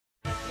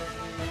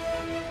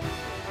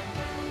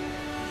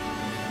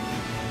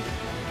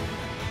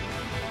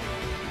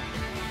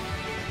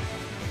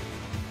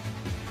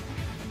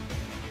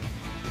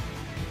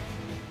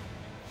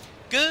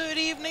Good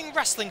evening,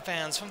 wrestling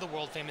fans from the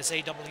world-famous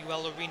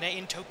AWL Arena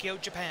in Tokyo,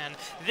 Japan.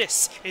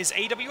 This is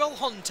AWL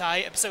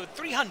Hontai, episode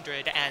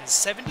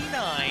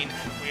 379.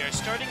 We are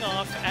starting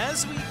off,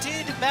 as we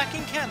did back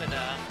in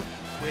Canada,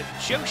 with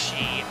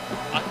Joshi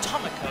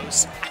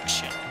Atomicos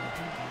action.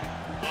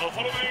 The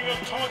following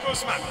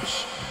Atomicos match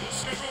is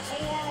scheduled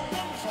for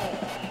one fall.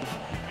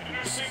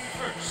 Introducing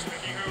first,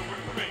 making her way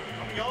to the ring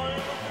on the Isle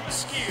of the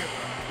Mesquite.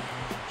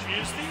 She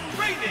is the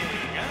reigning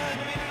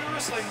Animated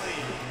Wrestling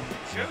League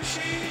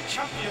Joshi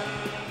Champion,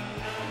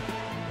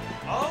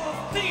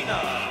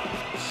 Athena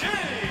J.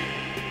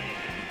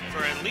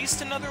 For at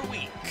least another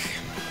week.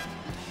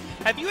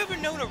 Have you ever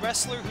known a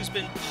wrestler who's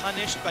been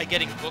punished by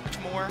getting booked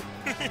more?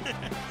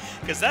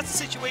 Because that's the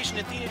situation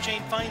Athena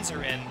Jane finds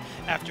her in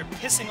after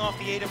pissing off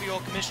the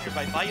AWL commissioner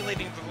by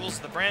violating the rules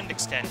of the brand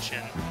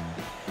extension.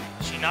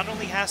 She not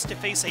only has to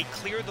face a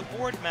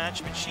clear-the-board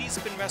match, but she's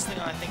been wrestling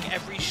on, I think,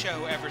 every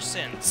show ever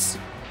since.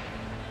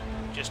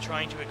 Just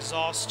trying to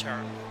exhaust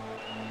her.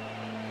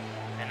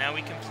 And now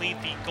we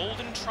complete the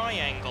golden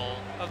triangle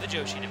of the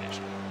Joshi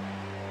division.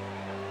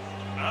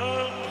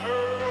 And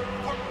her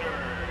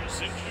partners,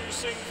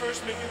 introducing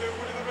first, making their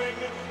way to the ring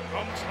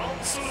from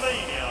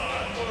Transylvania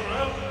and the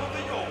realm of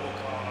the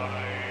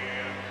Yokai.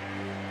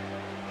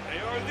 They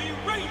are the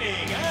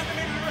reigning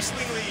Animated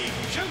Wrestling League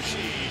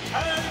Joshi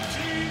Tag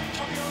Team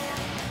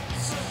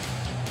Champions,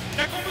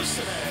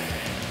 Nekomusume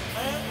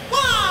and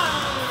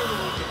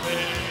Wild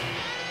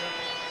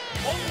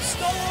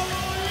Monster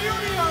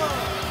Union.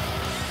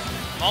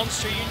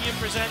 Monster Union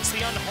presents the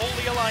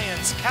Unholy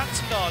Alliance.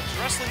 Cats and dogs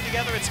wrestling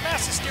together. It's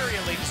mass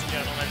hysteria, ladies and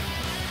gentlemen.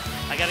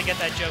 I gotta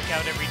get that joke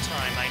out every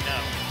time, I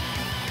know.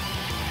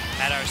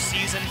 At our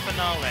season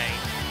finale,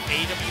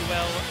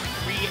 AWL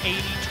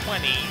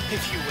 380-20,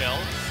 if you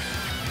will,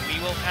 we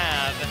will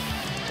have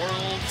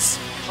worlds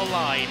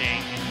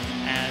colliding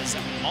as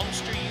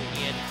Monster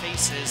Union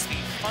faces the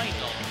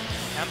final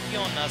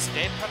Campeonas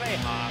de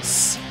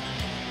Parejas.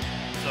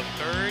 The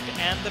Bird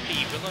and the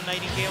Bee, Willow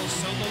Nightingale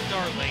Solo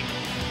Darling,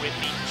 with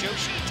the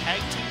Joshi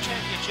Tag Team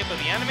Championship of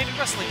the Animated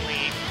Wrestling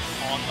League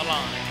on the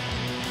line.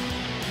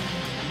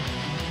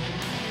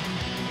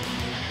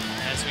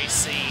 As we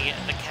see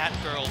the cat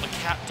girl, the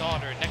cat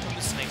daughter,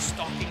 Nekomusume,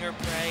 stalking her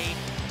prey,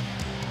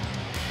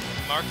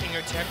 marking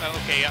her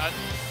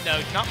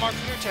no, not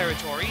marking her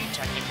territory,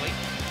 technically,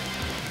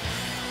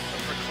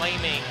 but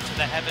proclaiming to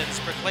the heavens,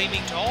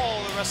 proclaiming to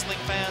all the wrestling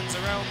fans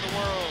around the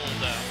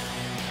world,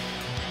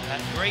 that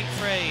great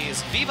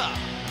phrase, Viva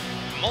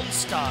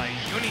Monster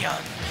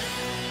Union!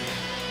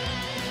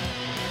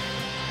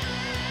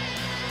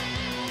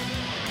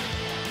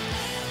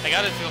 I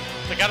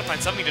gotta find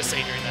something to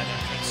say during that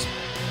entrance.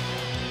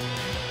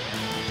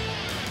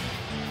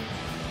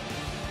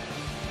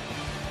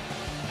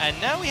 And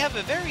now we have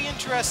a very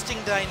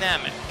interesting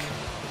dynamic.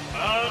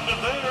 And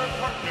their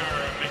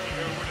partner, making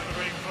her way to the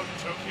ring from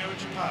Tokyo,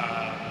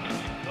 Japan,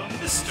 the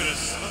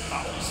Mistress of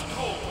 1,000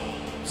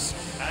 Holes,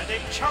 and a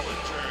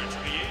challenger to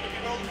the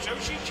AWL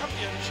Joshi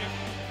Championship,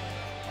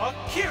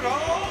 Akira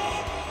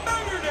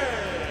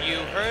Marinette! You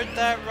heard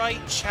that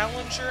right,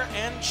 challenger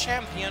and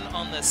champion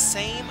on the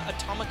same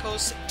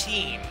Atomicos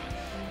team.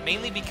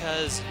 Mainly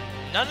because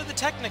none of the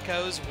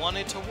Technicos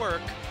wanted to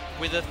work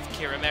with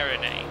Akira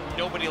Marinette.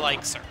 Nobody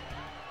likes her.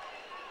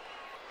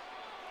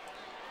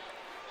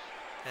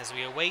 As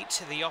we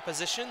await the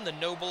opposition, the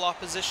noble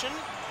opposition,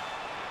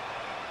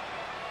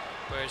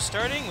 we're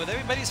starting with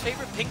everybody's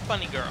favorite Pink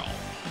Bunny Girl.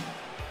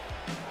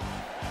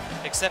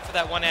 Except for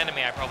that one anime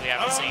I probably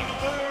haven't seen.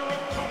 And their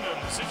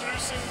opponents,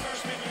 introducing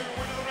first, making her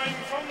way to the ring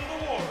from the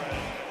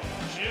Warren.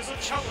 She is a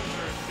challenger to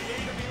the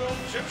AWL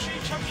Joshi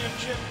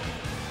Championship,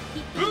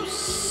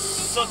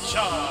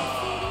 Usa-chan.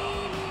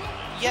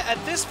 Yeah,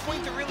 at this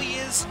point there really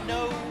is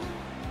no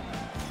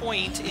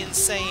point in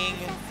saying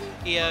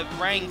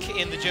rank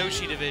in the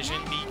Joshi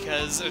division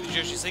because, or the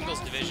Joshi singles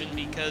division,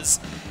 because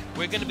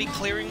we're going to be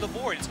clearing the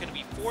board. It's going to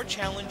be 4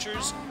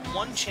 challengers,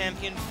 1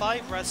 champion,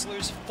 5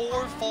 wrestlers,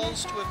 4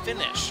 falls to a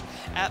finish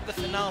at the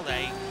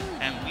finale,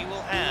 and we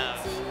will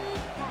have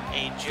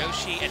an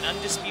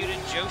undisputed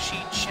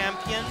Joshi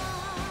champion,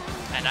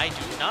 and I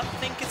do not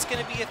think it's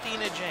going to be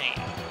Athena Jane.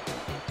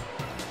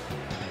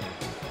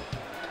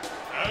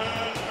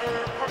 And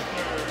her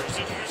partners,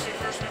 introducing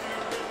first, making her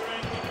way to the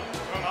ring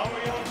from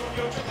AWL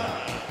Tokyo,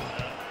 Japan,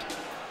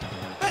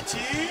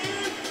 Betty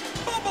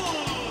Bubbles!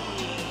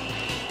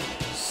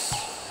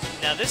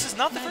 Now, this is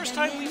not the first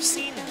time we've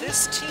seen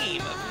this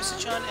team of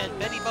Usa-chan and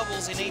Betty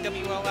Bubbles in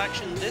AWL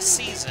action this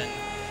season.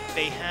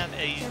 They have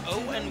a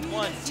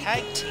 0-1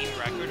 tag team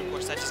record. Of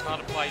course, that does not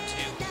apply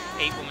to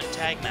 8-woman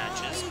tag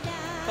matches.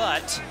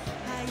 But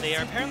they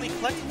are apparently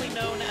collectively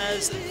known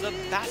as the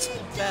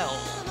Battle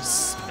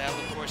Bells. Belle,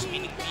 of course,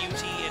 meaning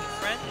beauty in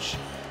French.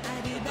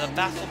 The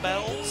Battle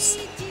Bells.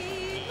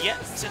 Yet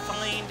to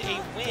find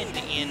a win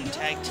in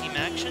tag team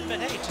action, but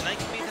hey, tonight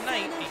could be the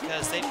night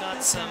because they've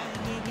got some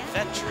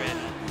veteran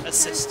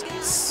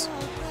assistance.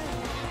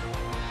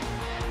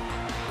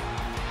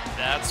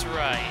 That's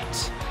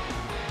right.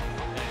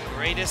 The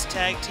greatest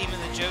tag team in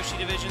the Joshi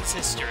division's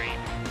history.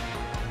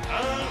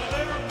 And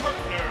their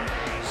partner,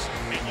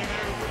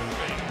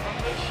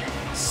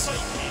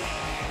 Psyche.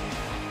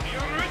 The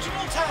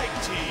original tag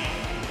team,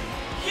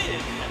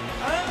 Yin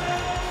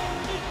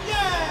and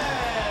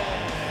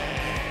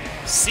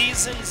Yang.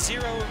 Season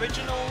 0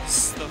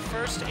 Originals, the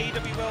first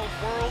AWL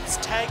World's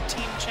Tag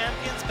Team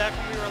Champions, back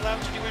when we were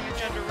allowed to do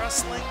intergender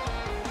wrestling.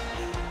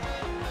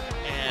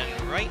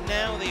 And right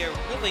now they are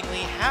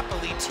willingly,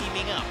 happily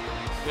teaming up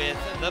with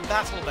the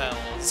Battle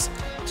Bells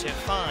to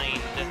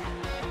find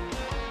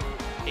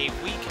a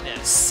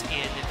weakness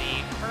in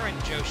the current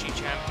Joshi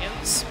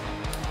champions.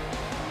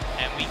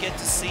 And we get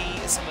to see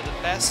some of the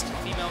best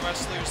female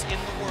wrestlers in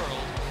the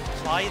world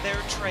ply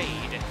their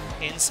trade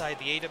inside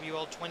the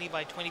AWL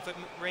 20x20-foot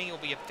ring. It will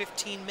be a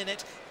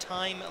 15-minute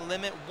time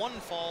limit, one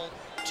fall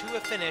to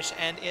a finish,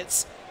 and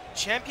it's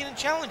champion and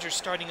challenger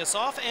starting us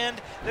off. And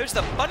there's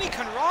the Bunny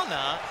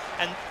Kanrana,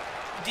 and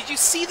did you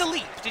see the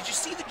leap? Did you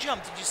see the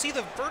jump? Did you see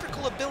the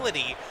vertical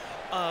ability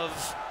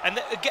of... And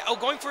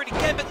going for it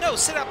again, but no,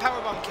 sit-out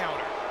powerbomb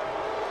counter.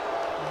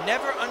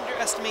 Never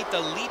underestimate the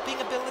leaping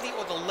ability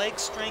or the leg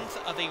strength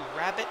of a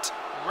rabbit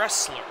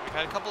wrestler. We've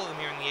had a couple of them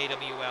here in the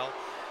AWL.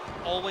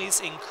 Always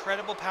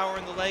incredible power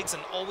in the legs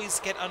and always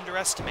get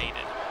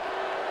underestimated.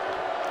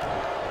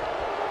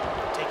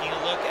 Taking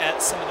a look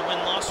at some of the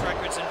win-loss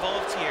records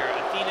involved here.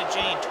 Athena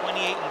Jane,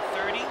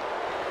 28-30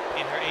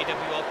 in her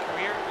AWL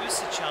career.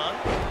 Usa-chan,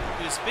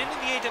 who's been in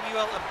the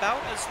AWL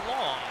about as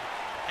long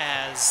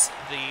as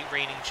the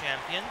reigning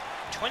champion.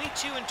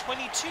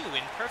 22-22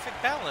 in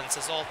perfect balance,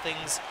 as all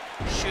things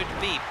should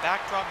be.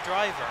 Backdrop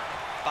driver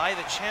by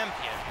the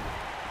champion.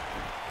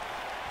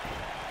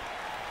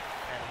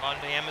 And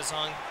Monday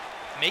Amazon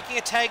making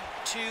a tag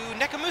to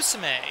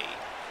Nekamusume.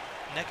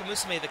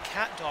 Nekamusume, the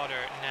cat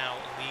daughter, now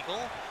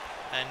legal.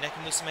 And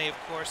Nekamusume, of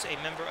course, a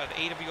member of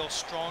AWL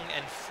Strong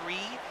and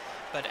Free,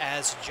 but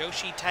as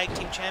Joshi Tag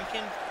Team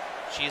Champion,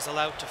 she is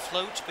allowed to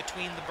float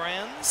between the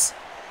brands.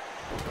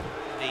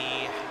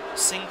 The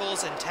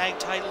singles and tag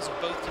titles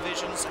of both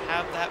divisions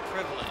have that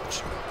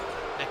privilege.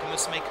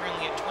 Nekamusume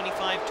currently at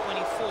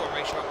 25-24,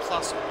 ratio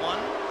 +1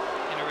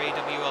 in her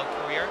AWL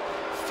career.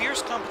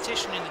 Fierce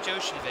competition in the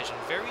Joshi division.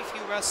 Very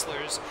few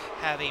wrestlers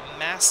have a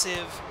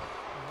massive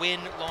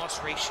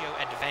win-loss ratio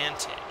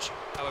advantage.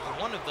 However,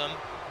 one of them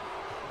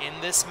in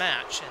this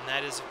match, and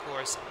that is, of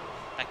course,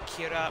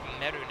 Akira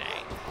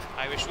Merune.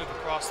 Irish whip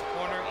across the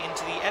corner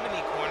into the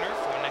enemy corner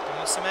for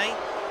Nekamusume.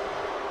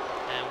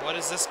 And what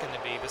is this going to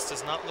be? This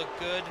does not look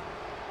good.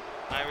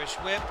 Irish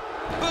whip.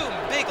 Boom!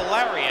 Big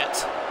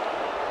lariat.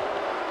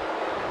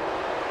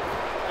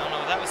 I don't know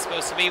what that was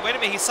supposed to be. Wait a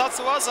minute,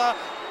 Hisatsuwaza.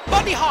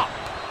 Bunny hop!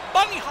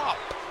 Bunny hop!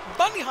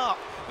 Bunny hop!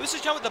 Who's the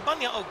jump with the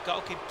bunny hop? Oh, God.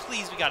 Okay,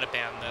 please, we gotta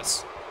ban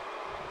this.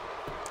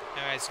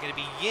 Alright, it's going to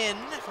be Yin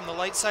from the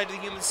light side of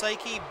the human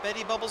psyche.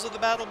 Betty Bubbles of the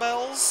Battle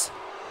Bells.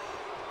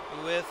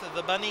 With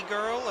the bunny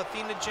girl,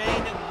 Athena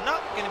Jane,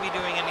 not going to be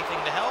doing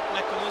anything to help.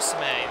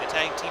 Nekamusume, the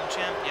tag team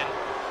champion,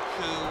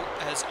 who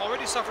has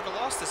already suffered a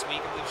loss this week.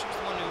 I believe she was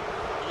the one who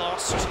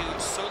lost to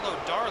Solo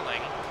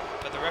Darling,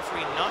 but the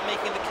referee not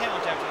making the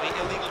count after the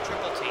illegal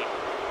triple team.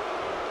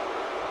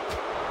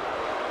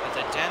 But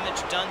the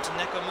damage done to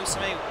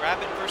Nekamusume,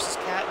 rabbit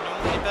versus cat,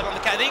 normally a bet on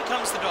the cat. Then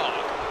comes the dog.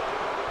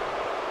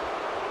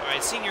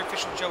 Alright, senior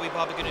official Joey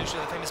Baba Ganoush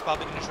of the famous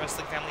Baba Ganoush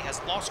wrestling family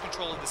has lost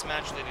control of this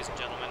match, ladies and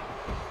gentlemen.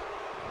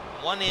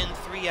 1 in,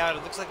 3 out.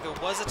 It looks like there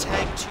was a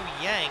tag to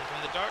Yang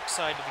from the dark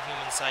side of the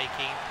human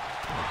psyche.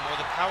 More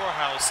the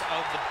powerhouse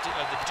of the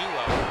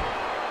duo.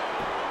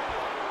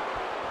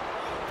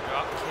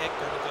 Drop kick,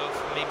 going to go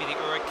for maybe the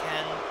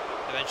Uriken.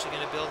 Eventually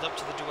going to build up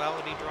to the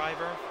duality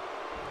driver.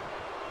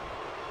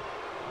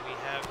 We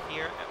have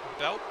here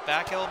belt,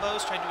 back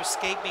elbows, trying to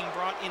escape being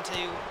brought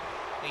into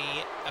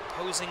the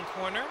opposing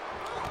corner.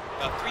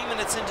 About 3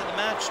 minutes into the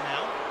match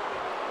now.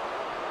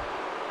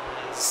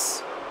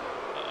 As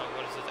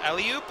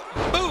alley-oop,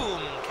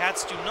 boom!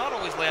 Cats do not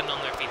always land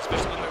on their feet,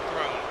 especially when they're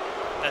thrown.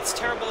 That's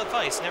terrible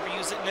advice. Never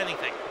use it in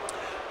anything.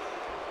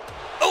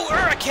 Oh,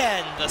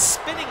 Uriken! The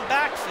spinning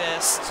back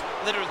fist.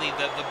 Literally,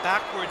 the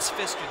backwards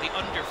fist, or the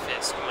under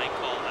fist, you might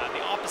call that.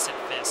 The opposite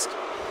fist.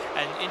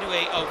 And into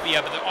a... Oh,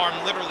 yeah, but the arm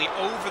literally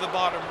over the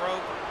bottom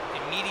rope.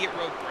 Immediate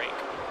rope break.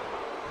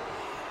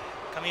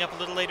 Coming up a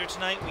little later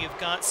tonight, we've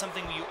got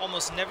something you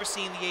almost never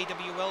see in the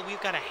AWL. We've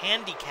got a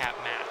handicap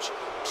match.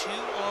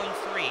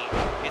 2-on-3.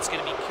 It's going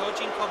to be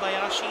Kyojin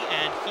Kobayashi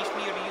and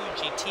Hifumi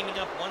Ryuji teaming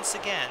up once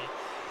again.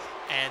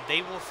 And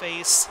they will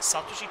face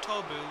Satoshi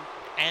Tobu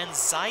and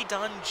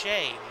Zaidan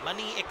J.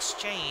 Money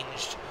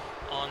exchanged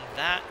on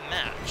that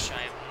match,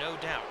 I have no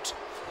doubt.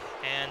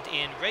 And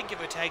in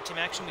regular tag team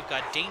action, we've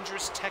got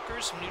Dangerous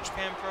Tekkers from New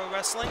Japan Pro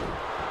Wrestling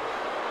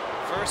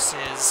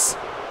versus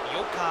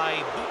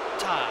Yokai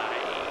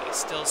Butai.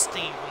 Still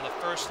stinging from the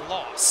first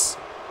loss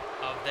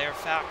of their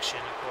faction,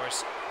 of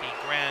course, the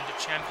Grand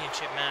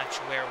Championship match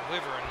where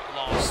Wyvern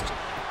lost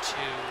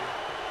to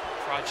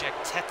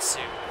Project Tetsu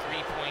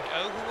 3.0,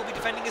 who will be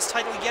defending his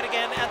title yet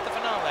again at the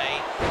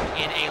finale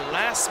in a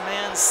last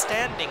man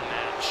standing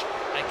match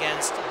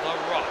against The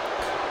Rock.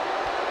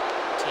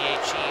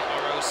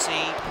 THEROC.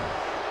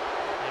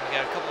 And we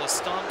got a couple of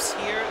stomps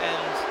here,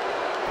 and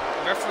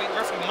Referee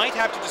might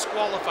have to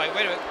disqualify.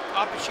 Wait a minute.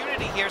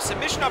 Opportunity here.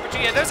 Submission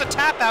opportunity. There's a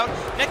tap out.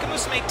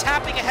 Nekamusume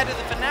tapping ahead of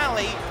the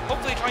finale.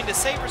 Hopefully trying to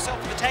save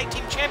herself for the Tag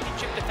Team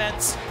Championship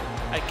defense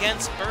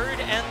against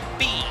Bird and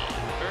B.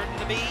 Bird and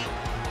the B.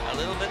 A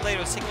little bit later.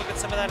 Let's take a look at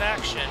some of that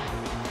action.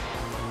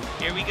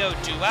 Here we go.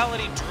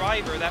 Duality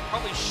driver. That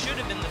probably should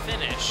have been the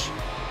finish.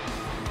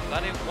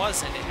 But it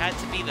wasn't. It had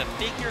to be the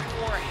figure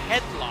 4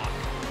 headlock.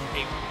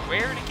 A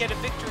rare to get a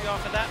victory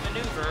off of that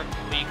maneuver,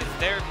 but you can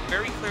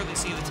very clearly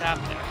see the tap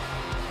there. A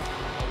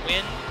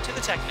win to the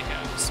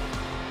Technicos.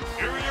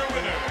 Here are your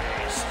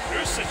winners,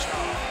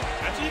 Ursacha,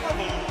 Betty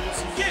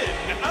Bubbles, Yin,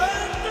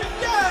 and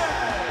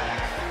Yang!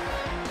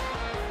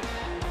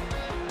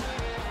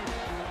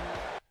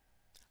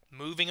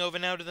 Moving over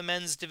now to the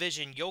men's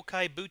division,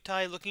 Yokai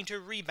Butai looking to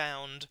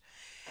rebound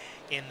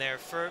in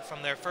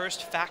from their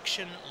first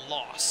faction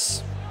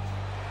loss.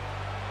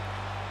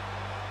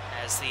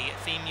 As the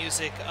theme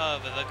music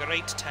of The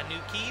Great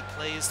Tanuki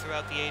plays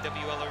throughout the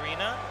AWL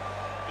arena,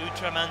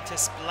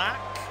 Ultramantis Black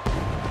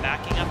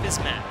backing up his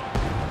man.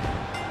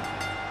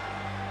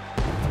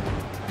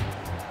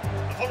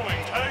 The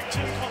following tag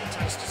team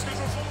contest is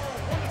scheduled for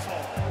one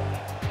fall.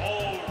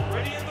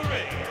 Already in the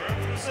ring,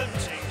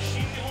 representing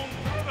Shingon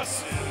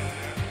Pro-Wrestling,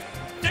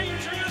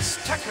 Dangerous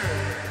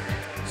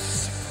Tekkers,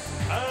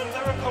 and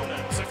their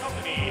opponents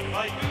accompanied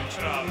by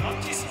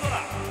Ultramantis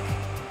Black.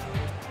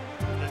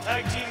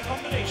 Tag team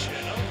combination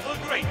of the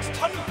Great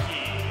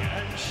Tanuki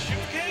and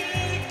Shuke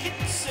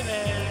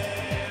Kitsune.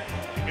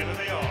 Together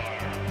they are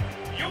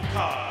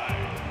Yokai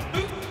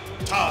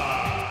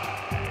Butai.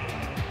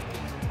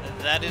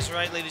 That is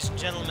right, ladies and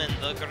gentlemen.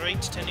 The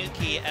Great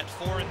Tanuki at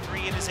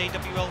 4-3 in his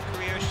AWL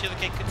career.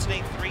 Shuke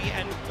Kitsune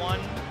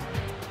 3-1.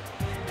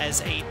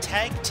 As a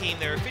tag team,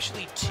 they're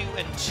officially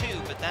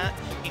 2-2, but that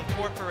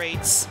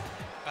incorporates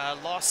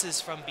losses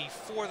from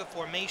before the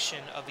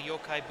formation of the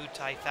Yokai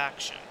Butai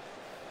faction.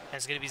 And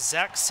it's going to be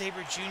Zack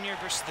Sabre Jr.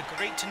 versus the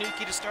Great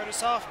Tanuki to start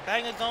us off.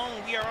 Bang a gong,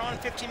 we are on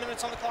 15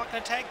 minutes on the clock in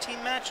a tag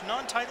team match.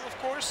 Non-title, of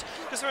course,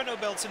 because there are no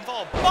belts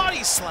involved.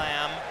 Body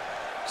slam!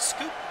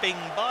 Scooping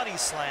body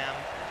slam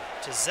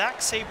to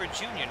Zack Sabre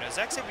Jr. Now,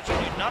 Zack Sabre Jr.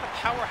 is not a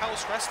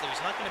powerhouse wrestler.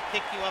 He's not going to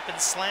pick you up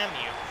and slam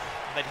you.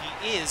 But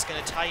he is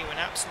going to tie you in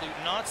absolute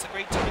knots. The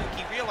Great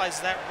Tanuki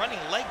realizes that running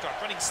leg drop,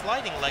 running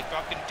sliding leg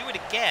drop, going to do it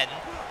again.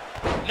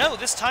 No,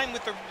 this time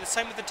with the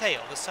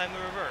tail. This time the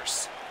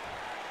reverse.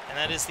 And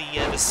that is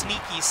the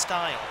sneaky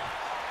style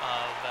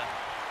of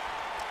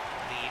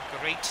the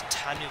Great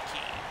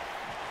Tanuki.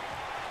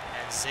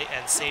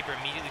 And Sabre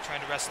immediately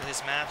trying to wrestle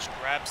his match,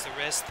 grabs the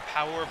wrist, the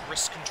power of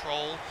wrist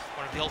control,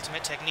 one of the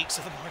ultimate techniques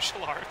of the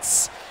martial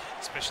arts,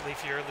 especially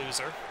if you're a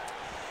loser.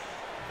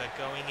 But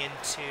going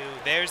into,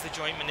 there's the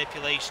joint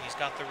manipulation. He's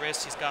got the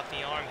wrist, he's got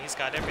the arm, he's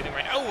got everything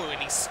right. Oh, and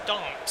he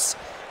stomps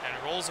and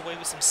rolls away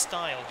with some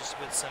style, just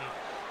with some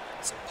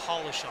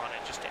polish on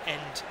it, just to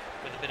end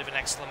with a bit of an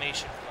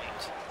exclamation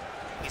point.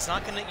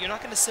 You're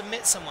not gonna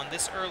submit someone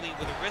this early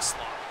with a wrist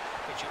lock,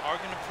 but you are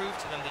gonna prove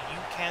to them that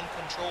you can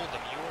control them.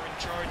 You are in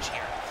charge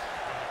here.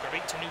 And the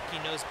Great Tanuki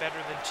knows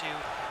better than to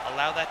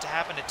allow that to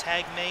happen. A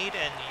tag made,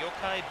 and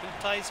Yokai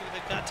Butai, see what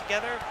they've got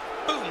together.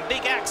 Boom!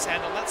 Big axe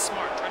handle. That's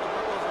smart. Try to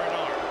work over an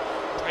arm.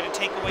 Try to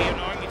take away an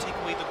arm, you take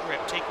away the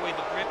grip. Take away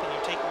the grip, and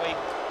you take away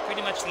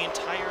pretty much the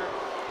entire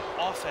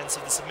offense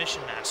of the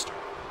submission master.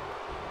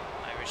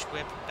 Irish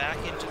whip back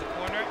into the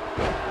corner.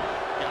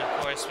 And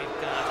of course,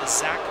 we've got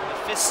Zack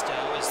Mephisto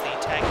as the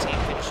tag team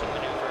finishing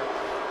maneuver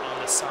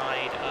on the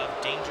side of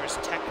Dangerous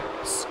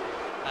Tekkers.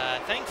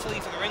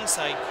 Thankfully for the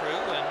ringside crew,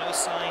 no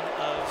sign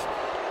of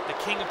the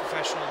king of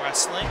professional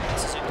wrestling,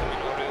 Suzuki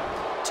Minoru,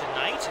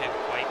 tonight.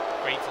 Quite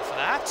grateful for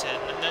that.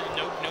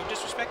 No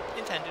disrespect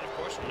intended, of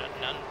course.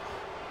 None.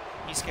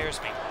 He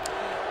scares me.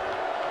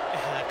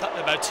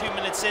 About 2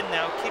 minutes in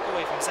now, kick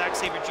away from Zack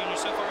Sabre Jr.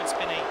 So far, it's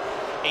been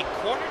a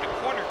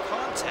corner-to-corner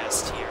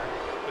contest here,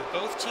 with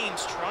both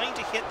teams trying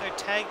to hit their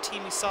tag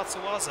team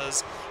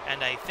Isatsuwazas,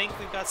 and I think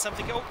we've got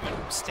something open.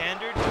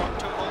 Standard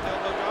toe hold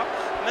elbow drop.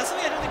 And that's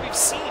something I don't think we've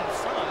seen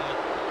from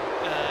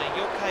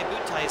Yokai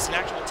Butai. It's an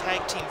actual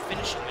tag team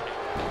finishing maneuver.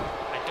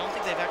 I don't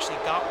think they've actually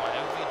got one. I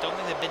don't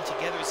think they've been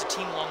together as a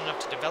team long enough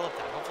to develop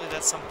that. Hopefully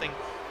that's something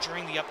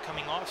during the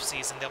upcoming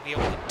off-season they'll be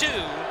able to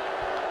do.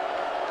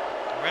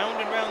 Round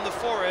and round the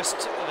forest,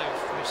 the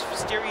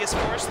mysterious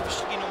forest of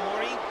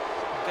Shigenomori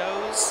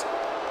goes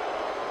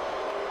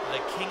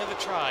the king of the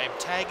tribe.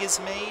 Tag is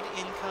made.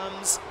 In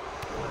comes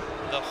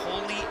the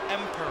Holy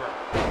Emperor.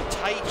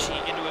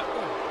 Taichi into it.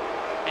 Ooh.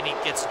 And he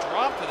gets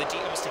dropped with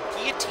almost a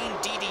guillotine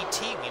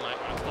DDT, we might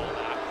want to call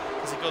that.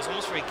 Because it goes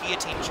almost for a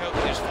guillotine choke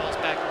and just falls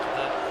back into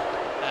the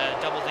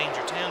double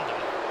danger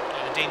tandem.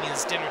 The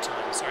Damien's dinner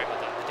time. Sorry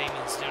about that. The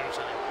Damien's dinner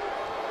time.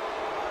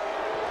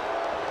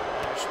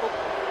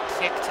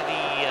 Kick to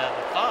the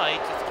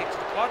thigh, kick to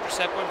the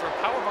quadricep, going for a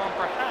powerbomb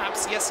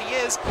perhaps. Yes, he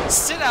is.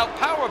 Sit-out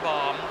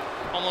powerbomb.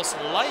 Almost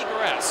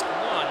Liger-esque.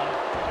 One.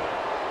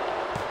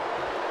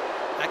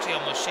 Actually,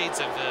 almost shades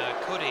of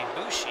Kode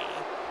Bushi.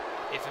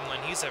 If and when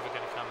he's ever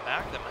going to come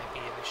back, that might be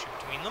an issue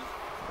between them.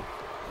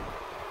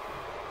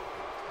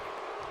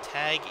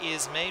 Tag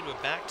is made. We're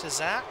back to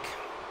Zack.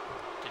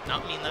 Did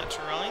not mean that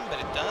to rhyme, but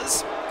it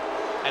does.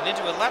 And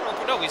into a lateral...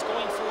 No, he's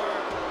going for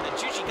a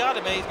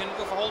Jujigatame. He's going to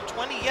go for hold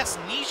 20. Yes,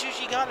 knee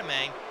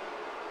Jujigatame.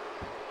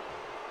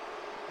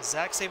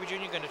 Zack Sabre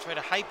Jr. going to try to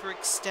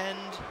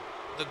hyperextend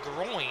the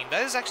groin.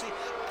 That is actually...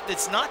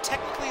 It's not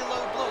technically a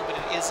low blow, but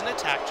it is an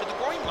attack to the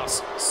groin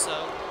muscles.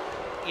 So,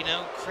 you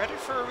know, credit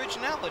for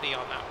originality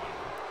on that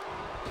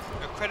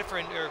one. Or credit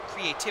for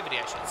creativity,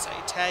 I should say.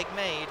 Tag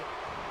made.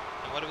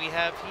 And what do we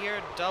have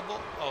here?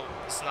 Double... Oh,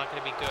 this is not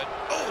going to be good.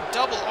 Oh,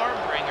 double arm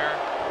bringer.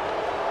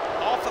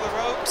 Off of the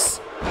ropes.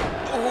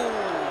 Ooh.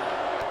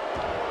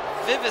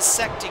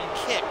 Vivisecting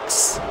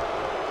kicks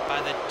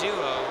by the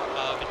duo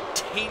of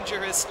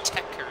dangerous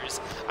Tekkers.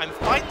 I'm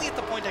finally at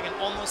the point I can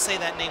almost say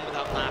that name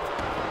without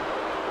laughing.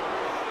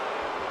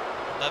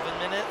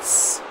 11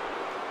 minutes.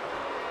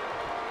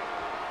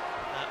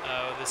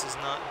 Uh-oh, this is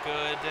not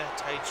good.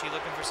 Taichi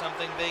looking for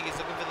something big. He's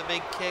looking for the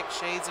big kick.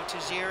 Shades of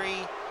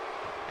Tajiri.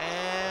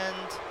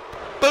 And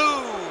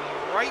boom!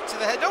 Right to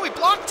the head. No, he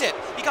blocked it!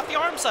 He got the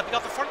arms up. He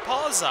got the front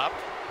paws up.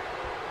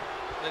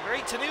 The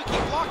great Tanuki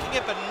blocking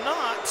it, but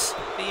not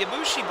the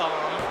Ibushi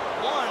bomb.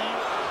 One.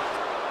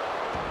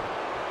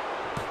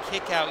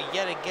 Kick out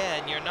yet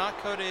again. You're not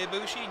Kota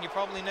Ibushi, and you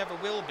probably never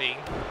will be.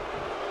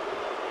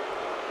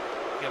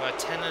 We have about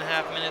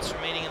 10.5 minutes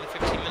remaining in the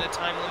 15-minute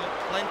time limit.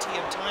 Plenty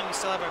of time. We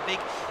still have our big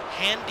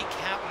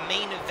handicap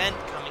main event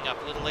coming up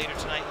a little later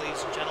tonight,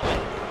 ladies and gentlemen.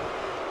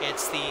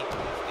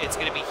 It's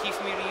going to be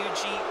Hifumi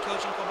Ryuji,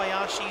 Kyojin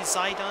Kobayashi,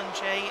 Zaidan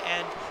J,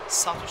 and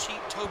Satoshi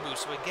Tobu.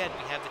 So again,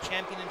 we have the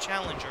champion and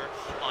challenger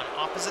on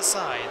opposite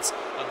sides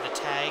of the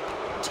tag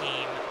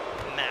team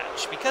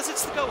match. Because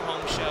it's the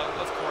go-home show,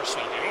 of course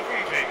we do.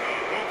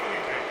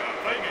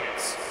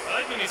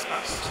 5 minutes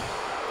past.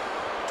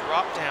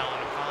 Drop down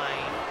by...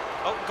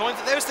 Oh, going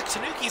for... There's the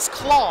Tanuki's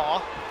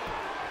claw.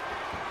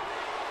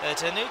 The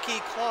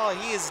Tanuki claw,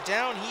 he is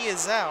down, he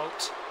is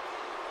out.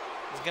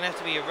 There's going to have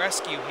to be a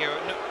rescue here.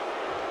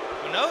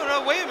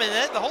 No, wait a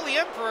minute. The Holy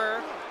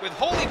Emperor, with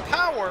holy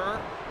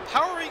power,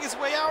 powering his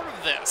way out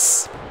of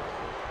this.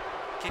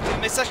 Kick to the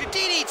midsection.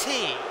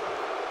 DDT!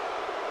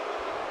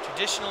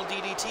 Traditional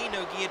DDT,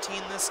 no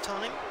guillotine this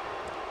time.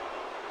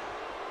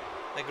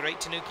 The great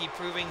Tanuki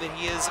proving that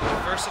he is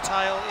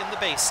versatile in the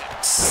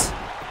basics.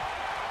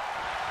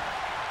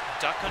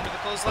 Duck under the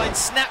clothesline.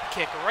 Snap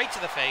kick right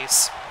to the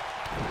face.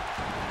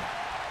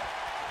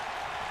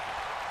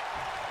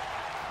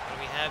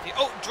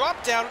 Oh,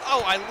 drop down.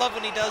 Oh, I love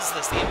when he does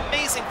this. The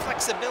amazing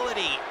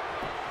flexibility.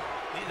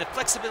 The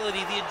flexibility,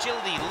 the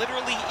agility,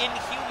 literally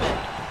inhuman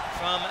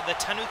from the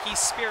Tanuki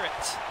spirit.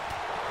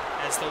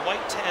 As the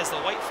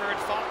white-furred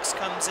fox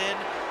comes in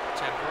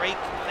to break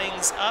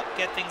things up,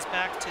 get things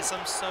back to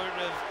some sort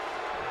of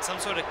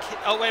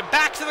oh, we're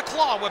back to the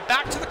claw. We're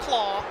back to the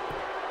claw.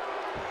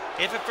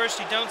 If at first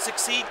you don't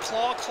succeed,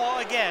 claw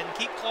again.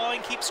 Keep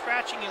clawing, keep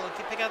scratching. You'll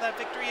pick out that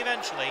victory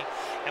eventually.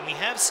 And we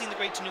have seen the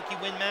great Tanuki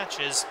win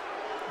matches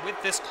with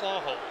this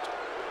claw hold.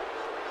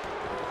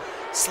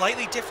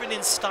 Slightly different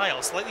in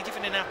style, slightly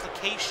different in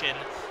application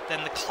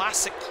than the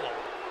classic claw.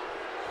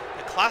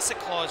 The classic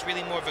claw is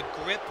really more of a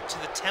grip to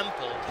the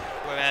temple,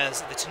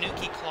 whereas the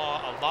Tanuki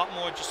claw, a lot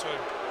more just sort of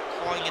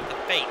clawing at the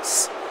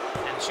face.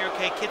 And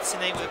Shirokai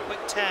Kitsune with a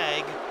quick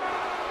tag.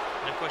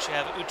 And of course you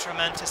have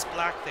Ultramantis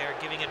Black there,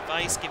 giving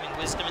advice, giving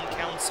wisdom and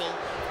counsel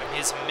from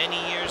his many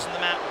years in the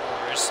Mat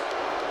Wars.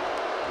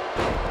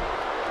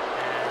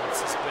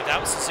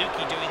 Without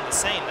Suzuki doing the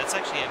same, that's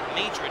actually a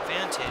major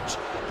advantage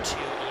to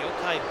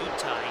Yokai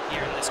Butai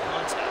here in this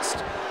contest.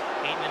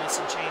 8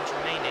 minutes and change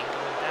remaining.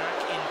 Going back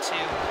into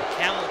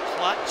camel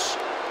clutch.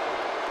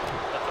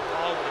 But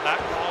the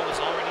back paw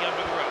was already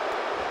under the rope.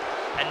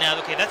 And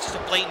now, okay, that's just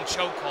a blatant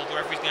chokehold. The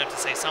referee's going to have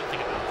to say something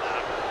about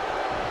that.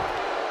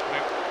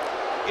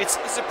 It's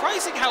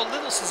surprising how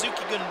little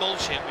Suzuki-gun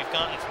bullshit we've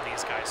gotten from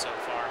these guys so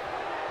far.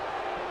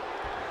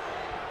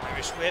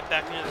 Irish whip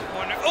back into the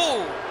corner.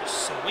 Oh!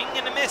 Swing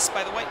and a miss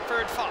by the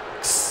white-furred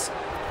fox.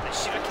 The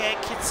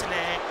Shirokai Kitsune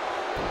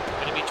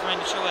going to be trying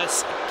to show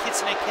us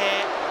Kitsune-ke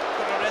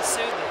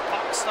Puroresu, the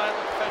fox style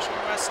of professional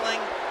wrestling.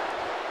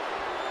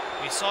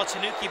 We saw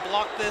Tanuki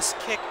block this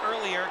kick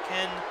earlier.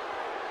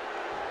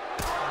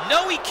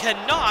 No, he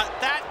cannot!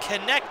 That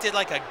connected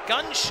like a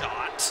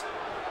gunshot.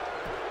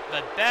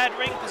 But bad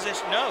ring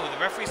position. No, the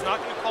referee's not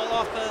going to call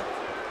off the...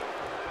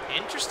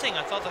 Interesting.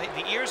 I thought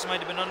the ears might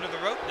have been under the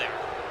rope there.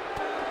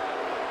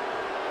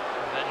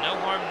 But no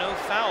harm, no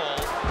foul.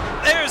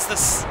 There's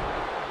this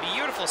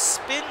beautiful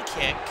spin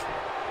kick.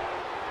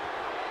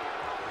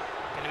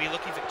 Going to be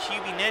looking for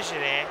Kyubi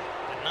Nejire,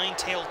 the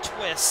nine-tail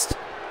twist.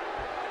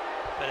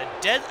 But a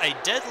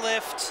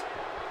deadlift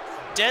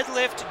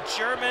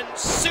German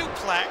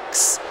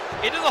suplex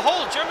into the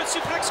hole. German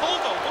suplex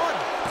hold though.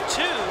 1,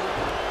 2.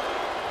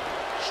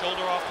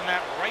 Shoulder off the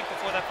mat right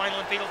before that final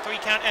and fatal 3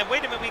 count. And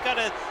wait a minute, we got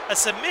a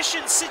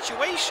submission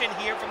situation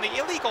here from the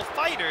illegal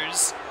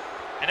fighters.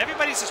 And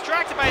everybody's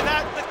distracted by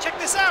that. Let's check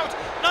this out.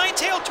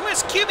 Nine-tail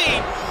twist, Kyubi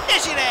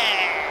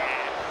Nejire!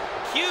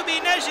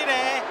 Kyubi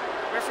Nejire.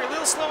 Referee a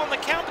little slow on the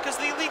count because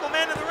of the illegal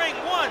man in the ring.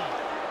 1,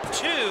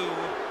 2,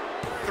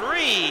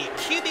 3.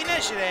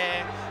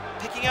 Kyubineshire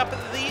picking up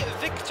the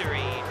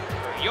victory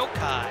for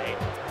Yokai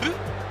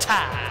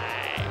Butai.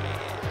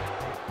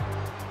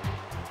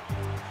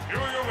 Here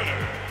are your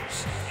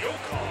winners,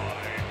 Yokai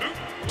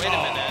Butai. Wait a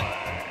minute.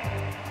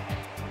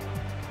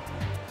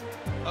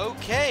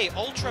 Okay,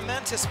 Ultra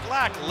Mantis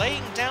Black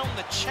laying down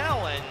the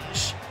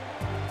challenge.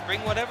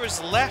 Bring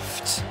whatever's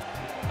left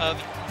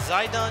of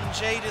Zaidan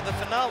J to the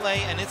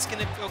finale, and it's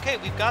gonna... Okay,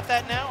 we've got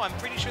that now. I'm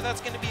pretty sure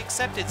that's gonna be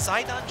accepted.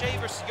 Zaidan J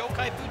versus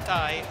Yokai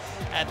Butai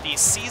at the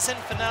season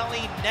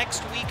finale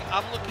next week.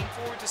 I'm looking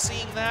forward to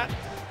seeing that.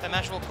 That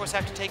match will, of course,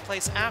 have to take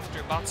place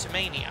after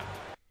Botsumania.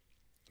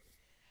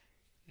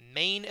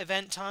 Main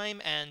event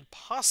time, and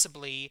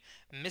possibly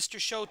Mr.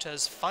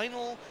 Shota's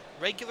final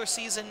regular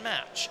season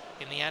match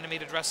in the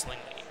Animated Wrestling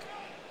League.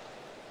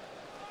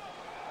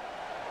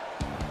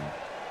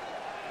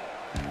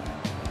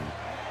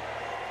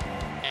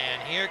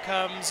 And here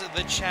comes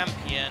the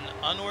champion.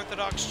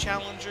 Unorthodox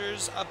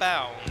challengers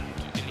abound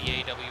in the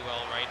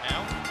AWL right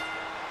now.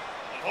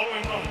 The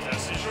following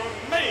contest is your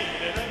main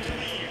event of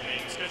the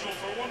evening, scheduled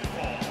for one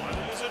fall, and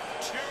it is a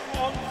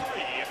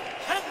 2-on-3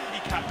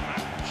 handicap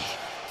match.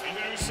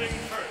 Introducing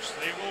first,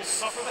 they will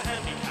suffer the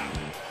handicap,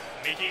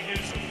 making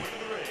his way to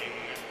the ring.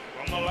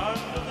 From the land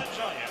of the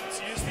giants,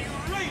 he is the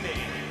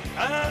reigning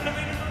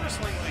Animated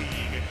Wrestling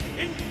League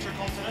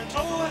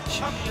Intercontinental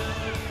Champion,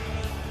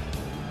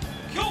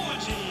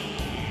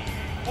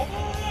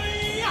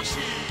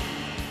 Kobayashi.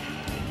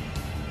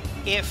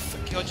 If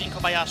Kyojin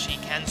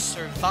Kobayashi can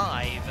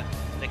survive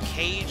the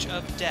Cage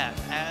of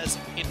Death as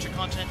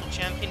Intercontinental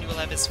Champion, he will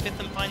have his 5th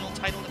and final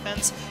title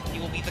defense. He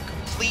will be the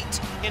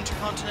complete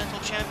Intercontinental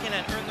Champion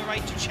and earn the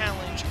right to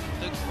challenge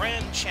the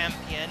Grand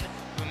Champion,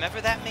 whomever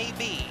that may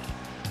be,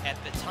 at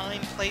the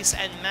time, place,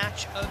 and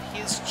match of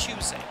his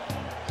choosing.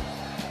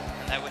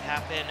 And that would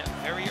happen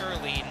very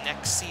early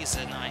next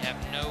season, I have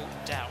no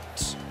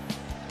doubt.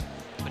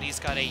 But he's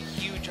got a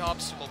huge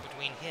obstacle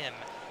between him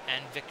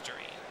and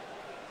victory.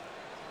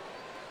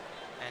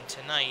 And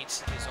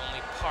tonight is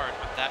only part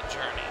of that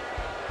journey.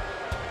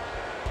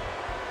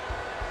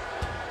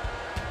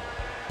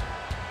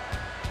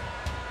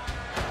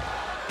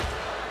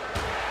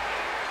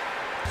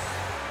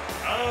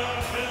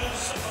 And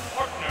his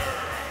partner,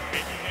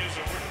 making his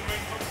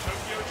ring from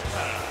Tokyo,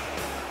 Japan,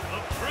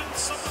 the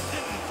Prince of the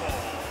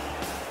Pinfall,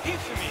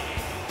 Hifumi.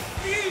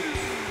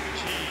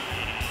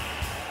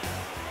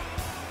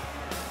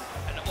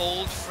 An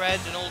old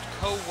friend, an old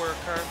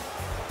co-worker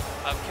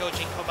of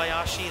Kyojin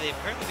Kobayashi. They've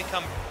apparently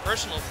become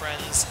personal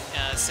friends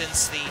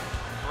since the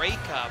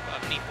breakup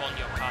of Nippon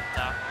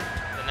Yokata,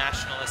 the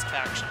nationalist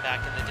faction back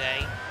in the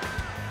day.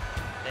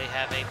 They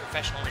have a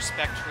professional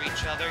respect for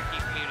each other.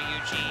 Hifumi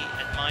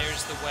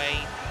admires the way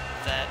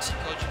that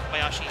Kyojin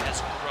Kobayashi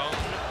has grown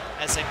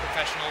as a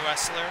professional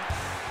wrestler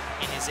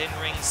in his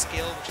in-ring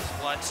skill, which is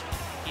what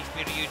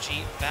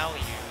Hifumi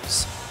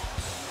values.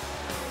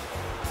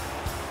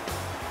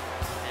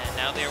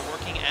 Now they are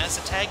working as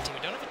a tag team.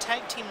 We don't have a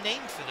tag team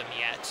name for them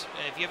yet.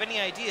 If you have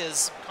any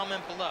ideas,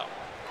 comment below.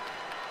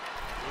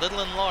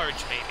 Little and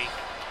large, maybe.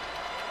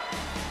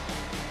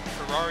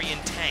 Ferrari and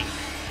Tank.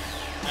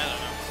 I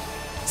don't know.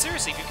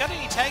 Seriously, if you've got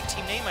any tag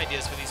team name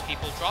ideas for these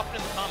people, drop it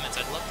in the comments.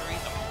 I'd love to read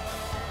them.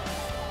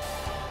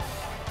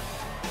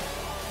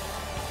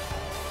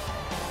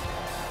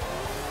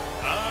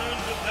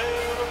 And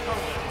their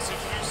opponents,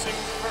 introducing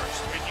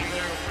first, making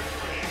their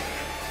way,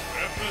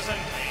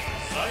 representing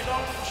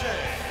Zaidan J,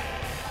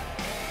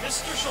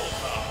 Mr.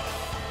 Shota,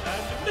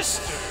 and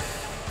Mr.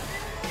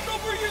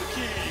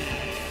 Nobuyuki.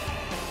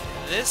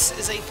 This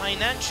is a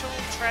financial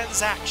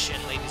transaction,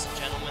 ladies and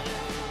gentlemen.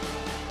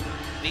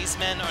 These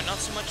men are not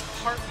so much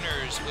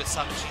partners with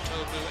Satoshi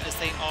Tobu as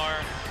they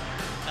are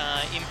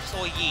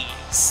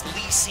employees,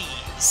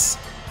 leasees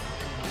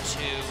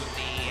to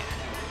the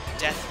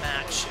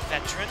deathmatch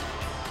veteran.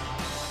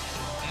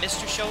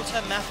 Mr.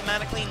 Shota,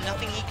 mathematically,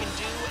 nothing he can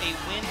do. A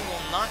win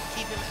will not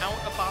keep him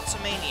out of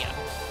Botsumania.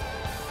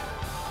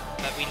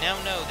 But we now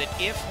know that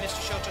if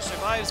Mr. Shota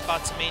survives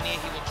Botsumania,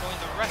 he will join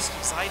the rest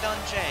of Zaidan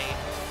J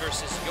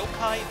versus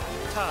Yokai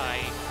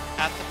Butai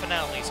at the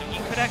finale. So he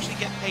could actually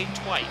get paid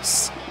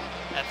twice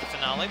at the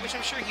finale, which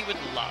I'm sure he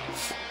would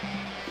love.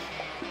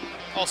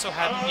 Also,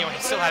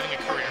 he's still having a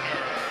career.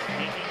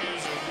 Making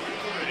his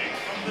way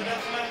from the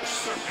deathmatch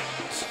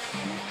circuit,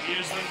 he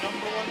is the #1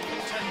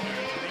 contender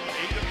to the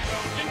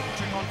AWL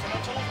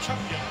Intercontinental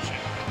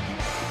Championship,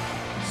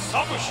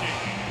 Satoshi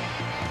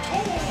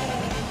Tobu.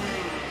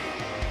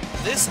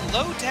 This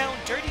low-down,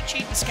 dirty,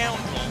 cheating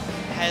scoundrel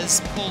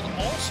has pulled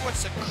all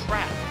sorts of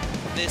crap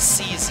this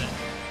season.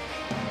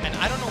 And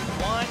I don't know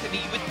why. I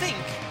mean, you would think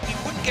he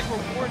wouldn't get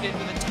rewarded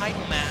with a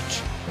title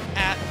match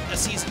at a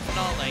season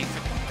finale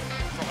for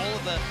all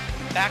of the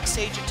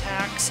backstage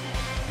attacks,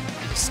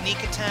 the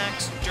sneak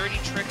attacks, dirty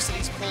tricks that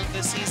he's pulled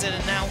this season,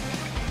 and now,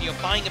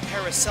 buying a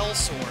pair of cell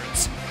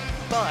swords.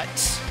 But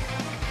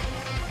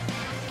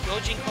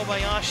Kyojin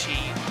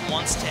Kobayashi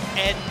wants to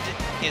end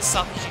his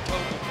Satoshi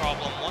Tobu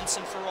problem once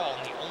and for all,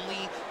 and the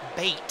only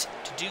bait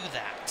to do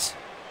that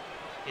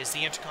is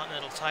the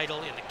Intercontinental title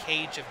in the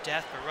cage of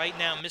death. But right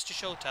now, Mr.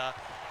 Shota,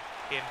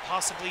 in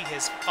possibly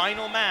his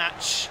final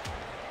match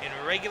in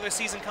regular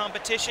season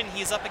competition,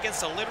 he's up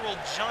against a literal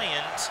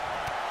giant.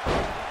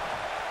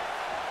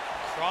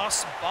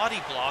 Cross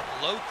body block,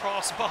 low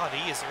cross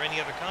body. Is there any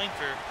other kind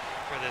for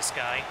this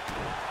guy?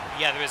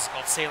 Yeah, there is. It's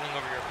called sailing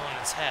over your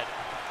opponent's head.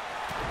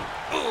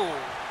 Ooh!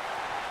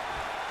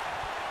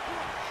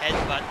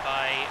 Headbutt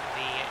by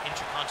the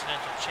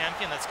Intercontinental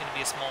Champion. That's going to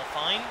be a small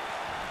fine.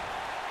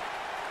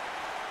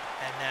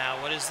 And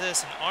now, what is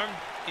this? An arm...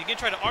 You're going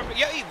to try to arm...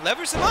 Yeah, he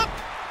levers him up!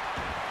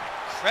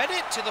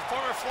 Credit to the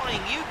former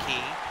Flying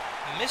Yuki,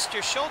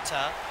 Mr.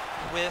 Shota,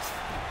 with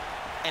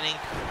an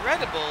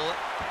incredible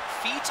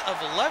feat of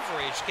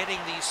leverage, getting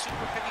the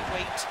super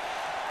heavyweight,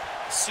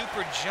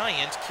 super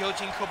giant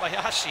Kyojin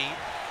Kobayashi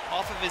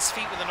off of his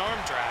feet with an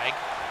arm drag.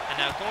 And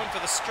now going for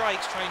the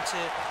strikes, trying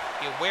to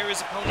wear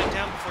his opponent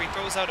down before he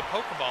throws out a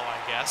Pokeball, I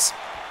guess.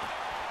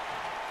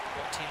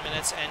 14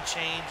 minutes and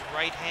change.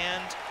 Right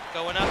hand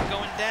going up,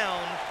 going down.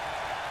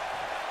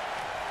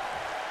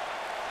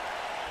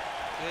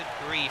 Good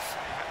grief.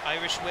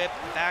 Irish whip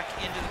back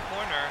into the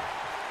corner.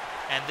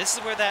 And this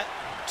is where that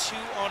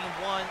 2-on-3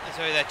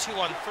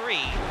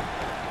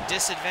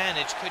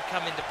 disadvantage could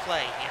come into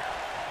play here.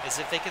 Is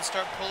if they can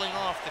start pulling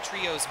off the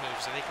trios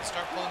moves, if they can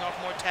start pulling off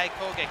more tag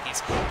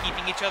Kogekis,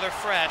 keeping each other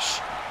fresh.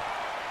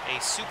 A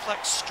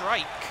suplex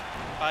strike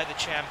by the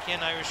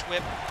champion. Irish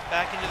whip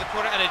back into the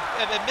corner, and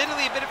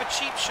admittedly a bit of a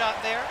cheap shot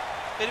there.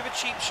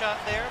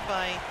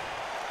 By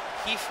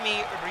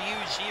Hifumi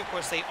Ryuji. Of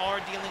course, they are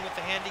dealing with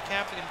the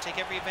handicap. They're going to take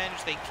every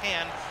advantage they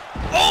can.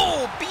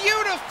 Oh,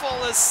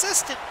 beautiful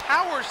assisted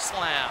power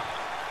slam.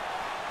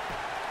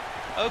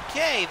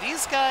 Okay,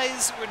 these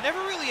guys were never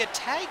really a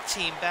tag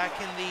team back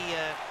in the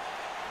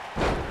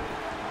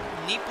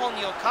Nippon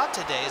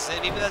Yokata days.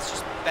 Maybe that's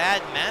just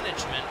bad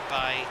management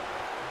by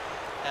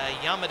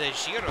Yamada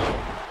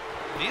Jiro.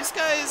 These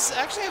guys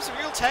actually have some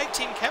real tag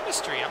team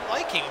chemistry. I'm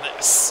liking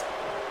this.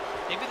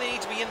 Maybe they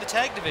need to be in the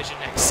tag division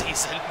next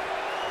season,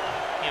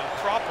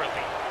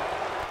 properly.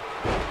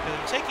 I'm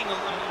going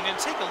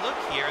to take a look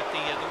here at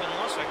the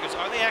win-loss records.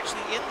 Are they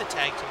actually in the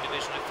tag team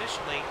division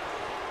officially?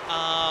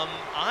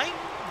 I'm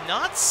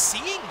not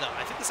seeing them.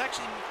 I think it's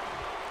actually...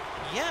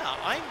 Yeah,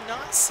 I'm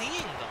not seeing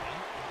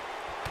them.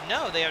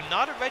 No, they are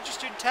not a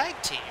registered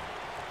tag team.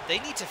 They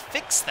need to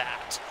fix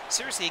that.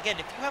 Seriously, again,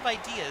 if you have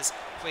ideas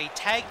for a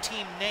tag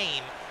team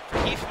name for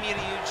Hifumi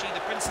Ryuji,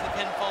 the Prince of the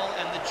Pinfall,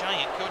 and the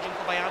Giant, Kyojin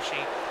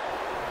Kobayashi,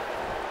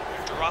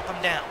 drop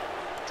them down.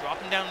 Drop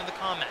them down in the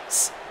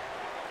comments.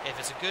 If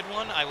it's a good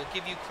one, I will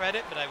give you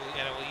credit, but I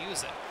will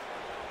use it.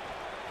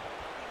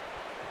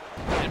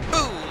 And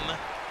boom!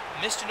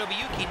 Mr.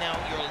 Nobuyuki now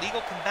your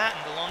legal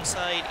combatant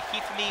alongside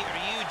Hifumi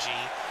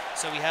Ryuji.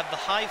 So we have the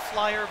high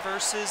flyer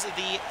versus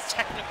the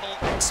technical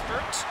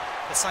expert,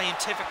 the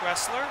scientific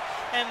wrestler,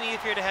 and we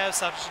appear to have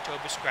Satoshi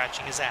Tobu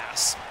scratching his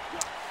ass.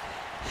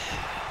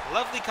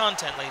 Lovely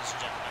content, ladies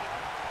and gentlemen.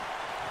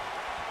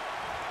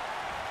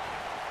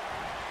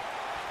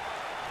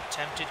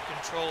 Attempted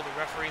control, the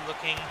referee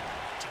looking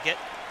to get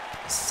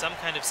some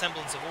kind of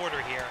semblance of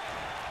order here.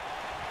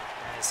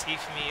 As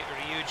Hifumi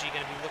Ryuji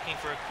going to be looking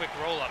for a quick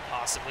roll-up,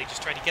 possibly,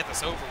 just trying to get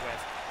this over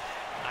with.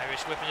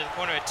 Irish whip into the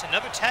corner.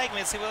 Another tag.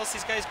 Let's see what else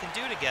these guys can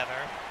do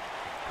together.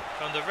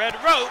 From the red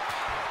rope.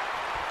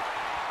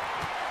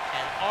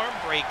 An arm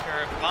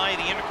breaker by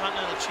the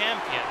Intercontinental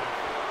Champion.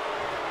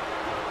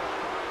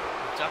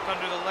 Duck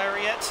under the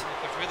lariat.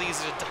 It was really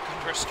easy to duck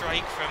under a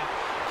strike from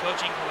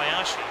Kyojin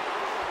Kobayashi.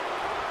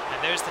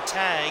 And there's the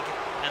tag,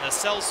 and the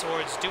cell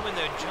swords doing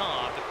their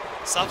job.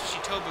 Satoshi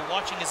Tobu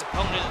watching his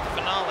opponent at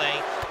the finale,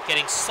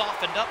 getting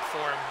softened up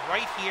for him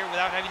right here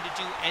without having to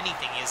do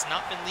anything. He has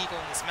not been legal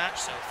in this match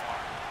so far.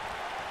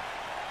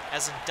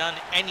 Hasn't done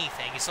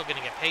anything. He's still going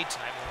to get paid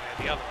tonight, one way or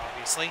the other,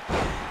 obviously.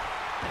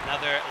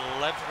 Another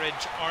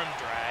leverage arm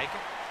drag.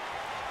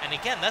 And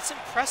again, that's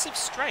impressive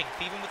strength,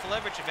 even with the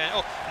leverage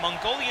advantage. Oh,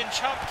 Mongolian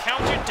chop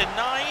countered,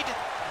 denied.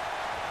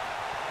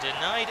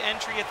 Denied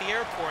entry at the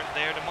airport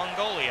there to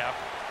Mongolia.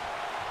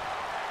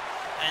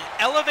 An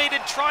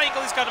elevated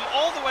triangle. He's got him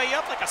all the way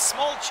up like a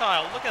small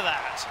child. Look at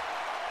that.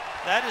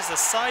 That is the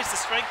size, the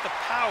strength, the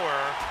power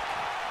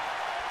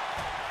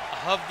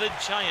of the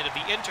Giant, of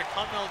the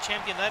Intercontinental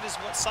Champion. That is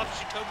what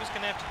Satoshi Tobu is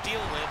going to have to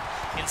deal with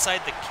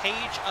inside the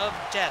cage of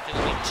death. It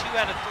will be 2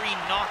 out of 3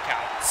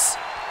 knockouts.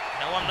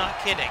 No, I'm not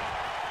kidding.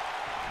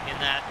 In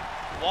that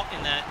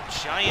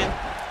giant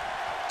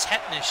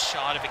tetanus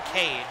shot of a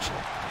cage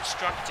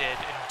constructed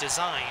and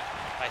designed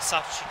by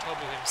Satoshi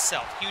Tobu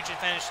himself. Huge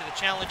advantage to the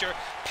challenger.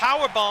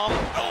 Powerbomb.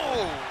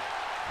 Oh!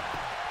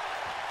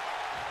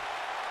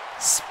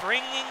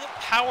 Springing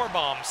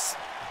powerbombs.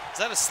 Is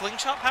that a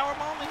slingshot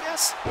powerbomb, I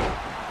guess?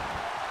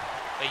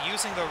 By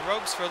using the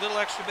ropes for a little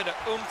extra bit of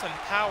oomph and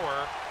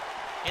power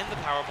in the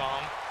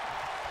powerbomb.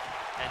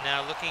 And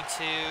now looking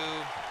to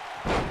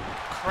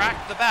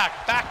crack the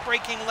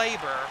back-breaking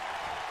labor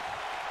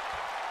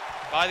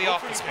by the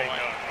office boy.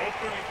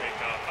 Opening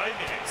takedown, 5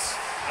 minutes.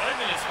 5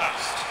 minutes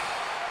past.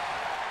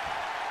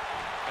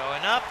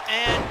 Going up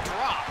and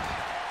drop.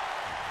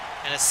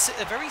 And a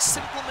very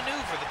simple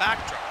maneuver, the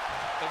backdrop.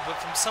 But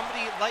from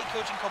somebody like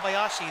Kyojin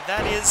Kobayashi,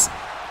 that is,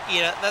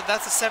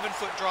 that's a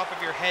 7-foot drop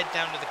of your head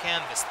down to the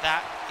canvas.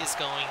 That is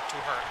going to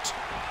hurt.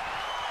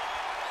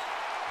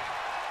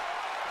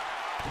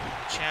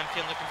 The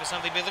champion looking for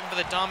something big, looking for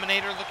the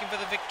Dominator, looking for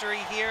the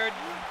victory here.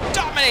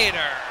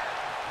 Dominator!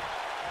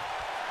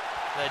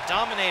 The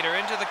Dominator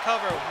into the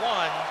cover.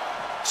 1,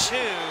 2,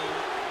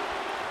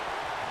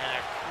 and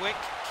a quick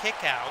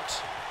kick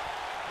out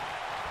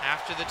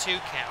after the 2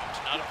 count.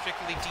 Not a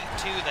particularly deep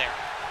 2 there.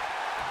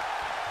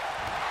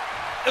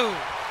 Ooh!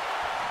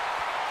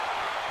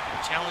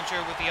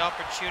 Challenger with the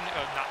opportunity.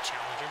 Oh, not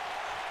Challenger.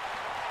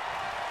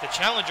 The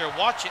Challenger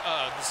watching.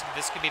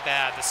 This could be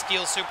bad. The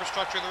steel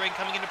superstructure of the ring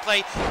coming into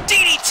play.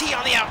 DDT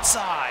on the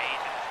outside!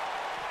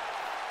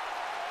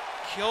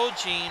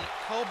 Kyojin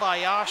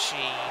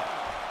Kobayashi.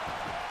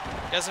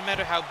 Doesn't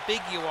matter how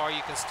big you are,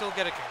 you can still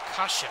get a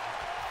concussion.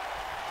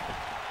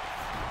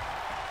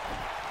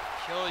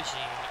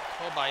 Kyojin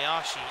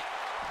Kobayashi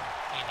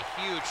in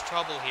huge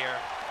trouble here.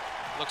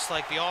 Looks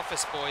like the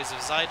office boys of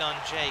Zaidan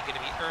J going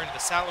to be the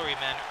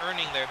salarymen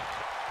earning their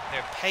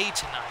pay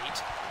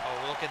tonight.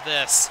 Oh, look at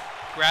this.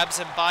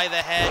 Grabs him by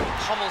the head,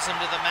 pummels him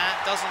to the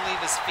mat, doesn't leave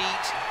his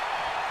feet.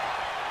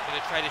 Going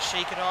to try to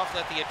shake it off,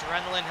 let the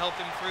adrenaline help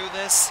him through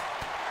this.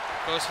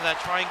 Goes for that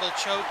triangle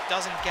choke,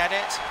 doesn't get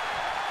it.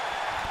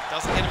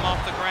 Doesn't get him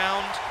off the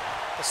ground.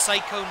 The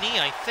Psycho knee,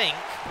 I think.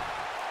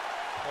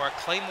 Or a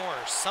Claymore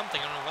or something.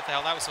 I don't know what the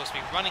hell that was supposed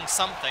to be. Running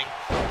something.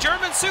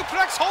 German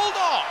suplex, hold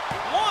on!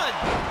 1!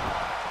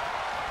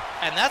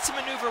 And that's a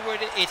maneuver where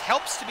it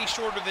helps to be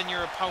shorter than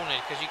your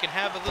opponent, because you can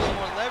have a little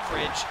more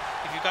leverage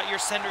if you've got your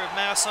center of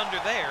mass under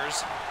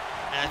theirs.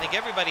 And I think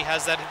everybody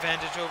has that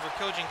advantage over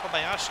Kyojin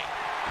Kobayashi.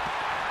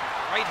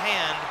 Right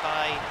hand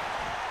by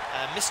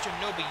Mr.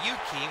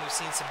 Nobuyuki. We've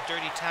seen some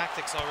dirty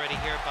tactics already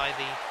here by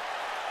the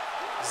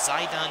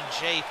Zaidan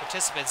J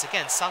participants.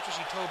 Again,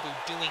 Satoshi Tobu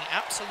doing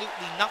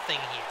absolutely nothing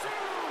here.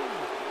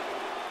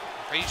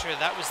 I'm pretty sure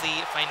that was the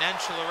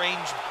financial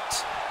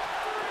arrangement.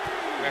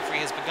 The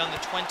referee has begun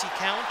the 20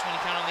 count.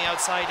 20 count on the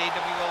outside,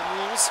 AWL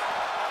rules.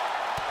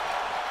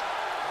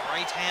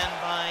 Right hand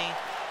by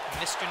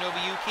Mr.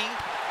 Nobuyuki.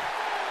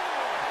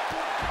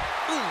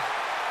 Ooh!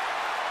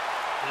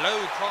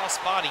 Low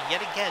cross body yet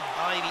again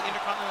by the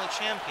Intercontinental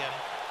Champion.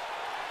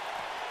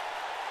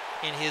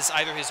 In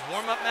either his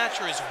warm-up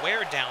match or his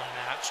wear-down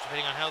match,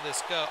 depending on how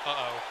this goes.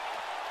 Uh-oh.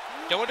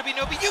 Don't want to be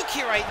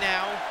Nobuyuki right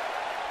now.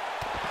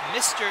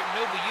 Mr.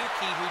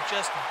 Nobuyuki, who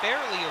just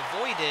barely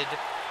avoided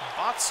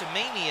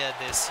Botsumania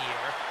this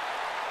year.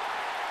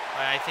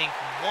 By, I think,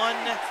 1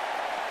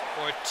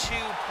 or 2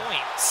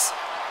 points.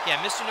 Yeah,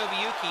 Mr.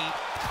 Nobuyuki,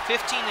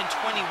 15 and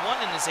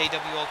 21 in his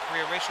AWL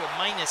career, ratio of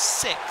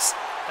 -6.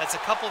 That's a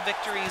couple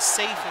victories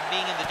safe of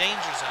being in the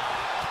danger zone.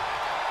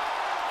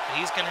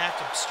 He's going to have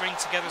to string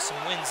together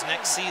some wins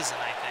next season,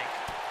 I think.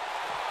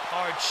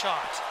 Hard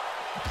shot.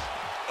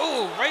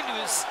 Oh, right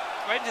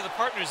into the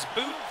partner's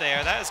boot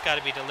there. That has got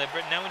to be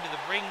deliberate. Now into the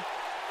ring,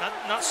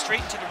 not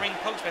straight into the ring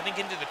post, but I think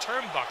into the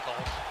turnbuckle.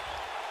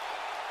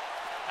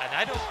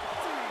 And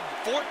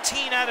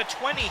 14 out of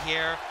 20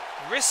 here,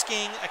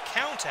 risking a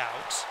count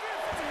out.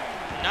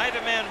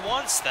 Neither man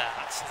wants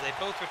that, since they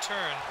both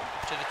return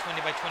to the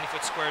 20 by 20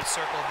 foot squared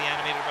circle of the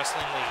Animated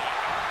Wrestling League.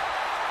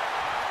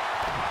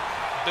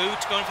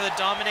 Boot going for the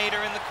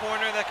Dominator in the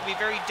corner. That can be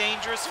very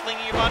dangerous.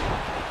 Flinging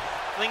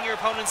your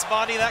opponent's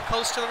body that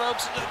close to the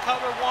ropes into the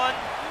cover. 1,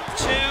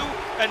 2,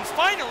 and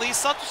finally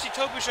Satoshi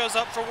Tobu shows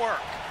up for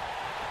work.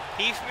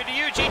 Hifumi to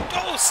Yuji.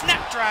 Oh,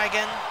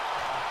 Snapdragon!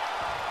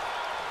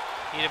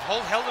 He'd have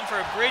held him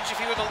for a bridge if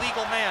he were the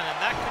legal man, and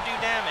that could do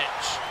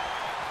damage.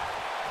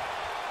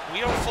 We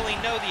don't fully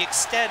know the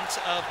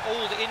extent of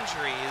old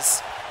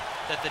injuries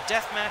that the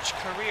deathmatch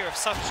career of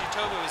Satoshi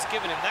Tobu has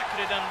given him. That could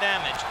have done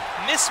damage.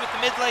 Miss with the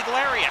mid-leg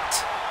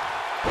lariat.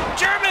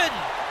 German!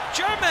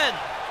 German!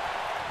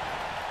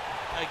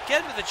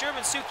 Again with the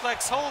German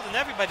suplex hold, and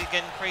everybody's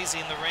getting crazy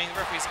in the ring.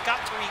 The referee's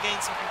got to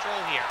regain some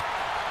control here.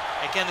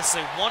 Again, this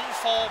is a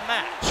one-fall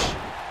match.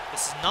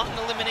 This is not an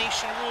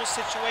elimination rule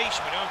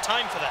situation. We don't have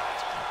time for that.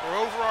 We're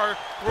over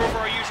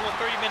our usual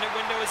 30-minute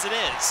window as it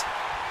is.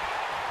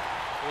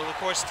 We'll, of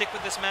course, stick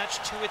with this match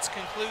to its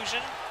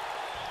conclusion.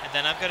 And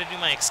then I've got to do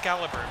my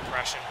Excalibur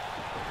impression.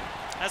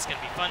 That's going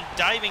to be fun.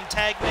 Diving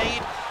tag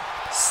made.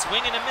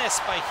 Swing and a miss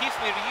by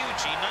Hifumi to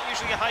Yuji. Not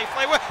usually a high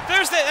fly.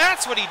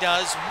 That's what he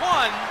does.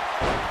 1.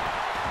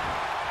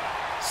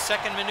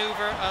 Second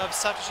maneuver of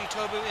Satoshi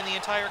Tobu in the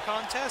entire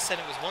contest. And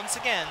it was once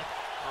again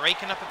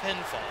breaking up a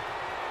pinfall.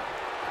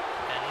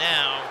 And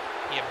now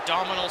the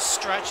abdominal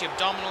stretch, the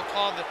abdominal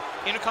claw. The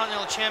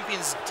Intercontinental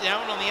Champion's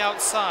down on the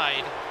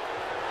outside.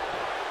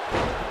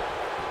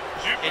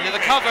 Into the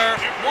cover.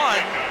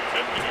 1,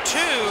 2.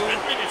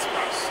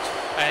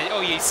 Oh,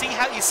 you see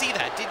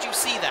that? Did you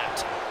see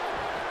that?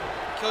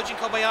 Kyojin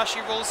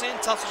Kobayashi rolls in.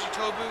 Satoshi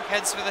Tobu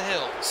heads for the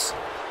hills.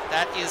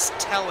 That is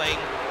telling.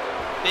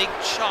 Big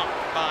chop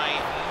by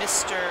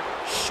Mr.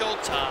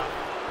 Shota.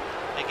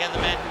 Again,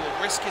 the man who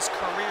will risk his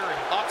career in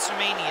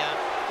Botsumania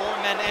 4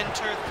 men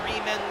enter,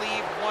 3 men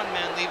leave, 1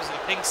 man leaves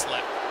with a pink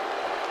slip.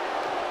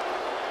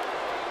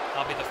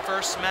 That'll be the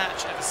first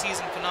match of the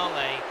season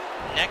finale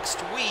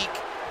next week.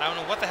 I don't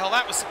know what the hell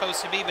that was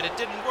supposed to be, but it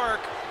didn't work.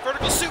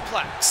 Vertical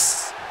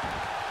suplex.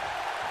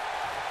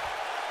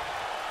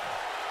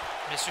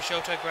 Mr.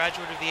 Shota,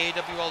 graduate of the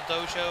AWL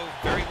dojo,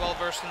 very well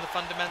versed in the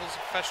fundamentals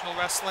of professional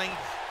wrestling.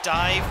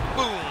 Dive,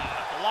 boom,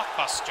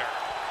 blockbuster.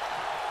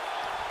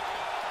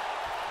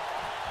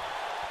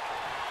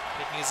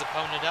 Picking his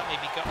opponent up,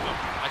 maybe go.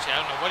 Oh, actually,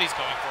 I don't know what he's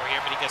going for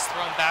here, but he gets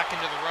thrown back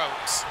into the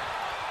ropes.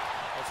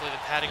 Hopefully,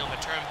 the padding on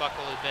the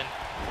turnbuckle has been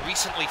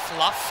recently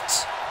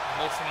fluffed.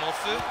 Mofu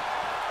mofu.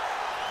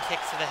 Kick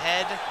to the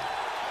head.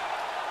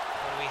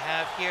 What do we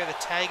have here? The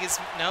tag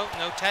is no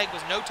tag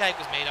was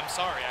made. I'm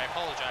sorry, I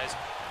apologize.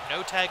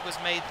 No tag was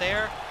made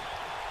there.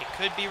 It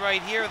could be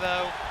right here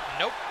though.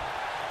 Nope.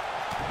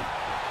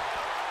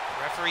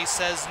 Referee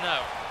says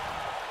no.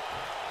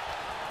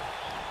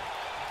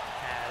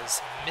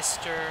 As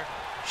Mr.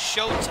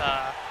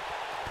 Shota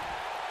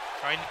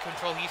trying to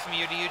control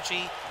Hifumi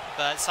Ryuji,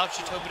 but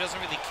Satoshi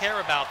doesn't really care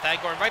about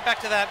that. Going right back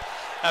to that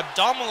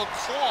abdominal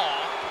claw.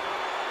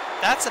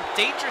 That's a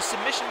dangerous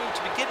submission move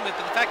to begin with,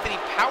 but the fact that he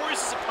powers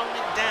his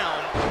opponent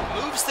down,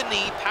 moves the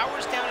knee,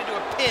 powers down into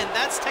a pin,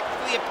 that's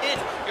technically a pin.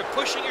 You're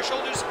pushing your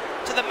shoulders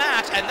to the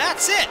mat, and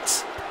that's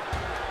it!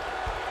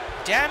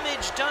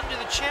 Damage done to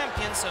the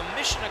champion, so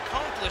mission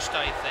accomplished,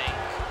 I think.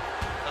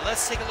 But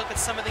let's take a look at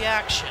some of the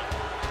action.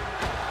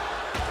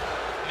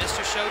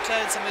 Mr. Shota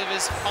in some of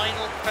his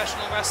final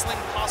professional wrestling,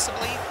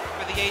 possibly,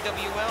 for the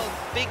AWL.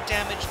 Big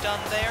damage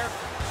done there,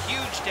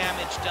 huge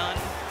damage done.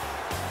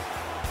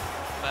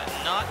 But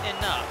not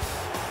enough.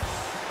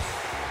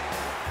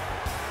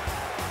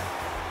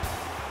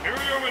 Here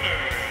are your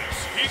winners,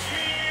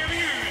 Hifumi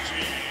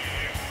Ryuji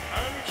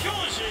and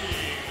Joshi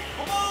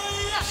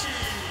Kobayashi.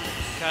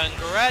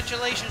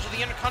 Congratulations to the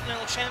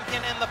Intercontinental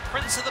Champion and the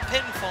Prince of the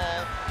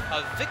Pinfall.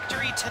 A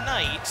victory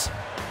tonight.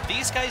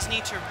 These guys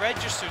need to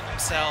register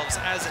themselves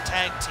as a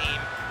tag team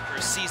for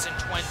Season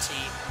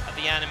 20 of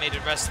the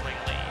Animated Wrestling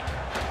League.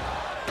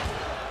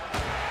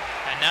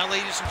 And now,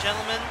 ladies and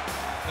gentlemen,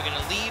 we're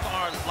going to leave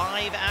our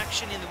live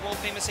action in the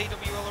world-famous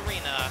AWL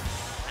Arena,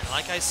 and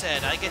like I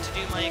said, I get to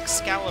do my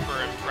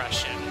Excalibur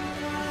impression,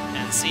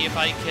 and see if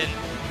I can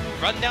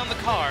run down the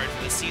card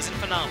for the season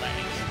finale.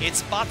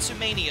 It's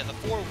Botsumania, the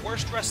 4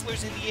 worst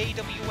wrestlers in the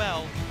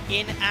AWL,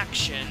 in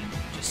action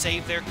to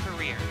save their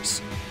careers.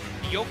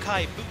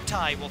 Yokai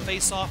Butai will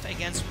face off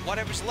against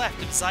whatever's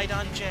left of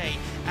Zaidan J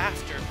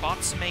after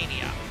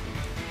Botsumania.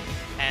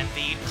 And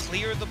the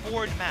clear the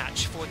board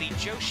match for the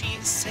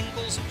Joshi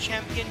Singles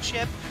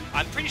Championship.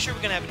 I'm pretty sure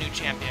we're going to have a new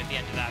champion at the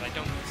end of that. I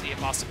don't see a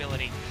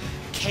possibility.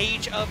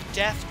 Cage of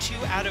Death,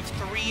 2 out of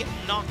 3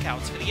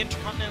 knockouts for the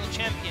Intercontinental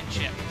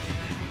Championship.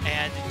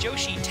 And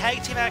Joshi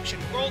Tag Team Action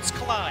Worlds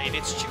Collide.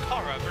 It's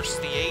Chikara versus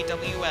the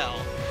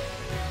AWL.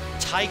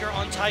 Tiger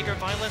on Tiger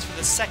violence for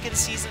the 2nd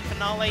season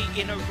finale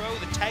in a row.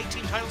 The tag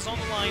team titles on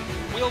the line.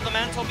 Will the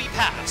mantle be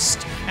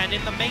passed? And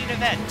in the main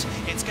event,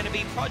 it's going to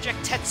be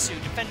Project Tetsu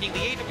defending the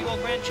AWL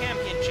Grand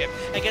Championship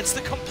against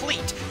the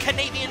complete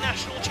Canadian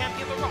National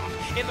Champion The Rock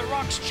in The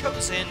Rock's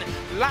chosen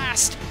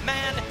last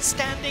man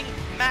standing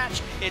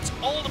match. It's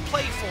all to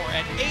play for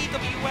at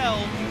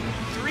AWL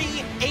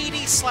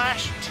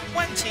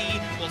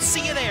 380/20. We'll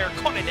see you there.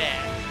 Konede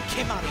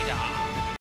Kimarida.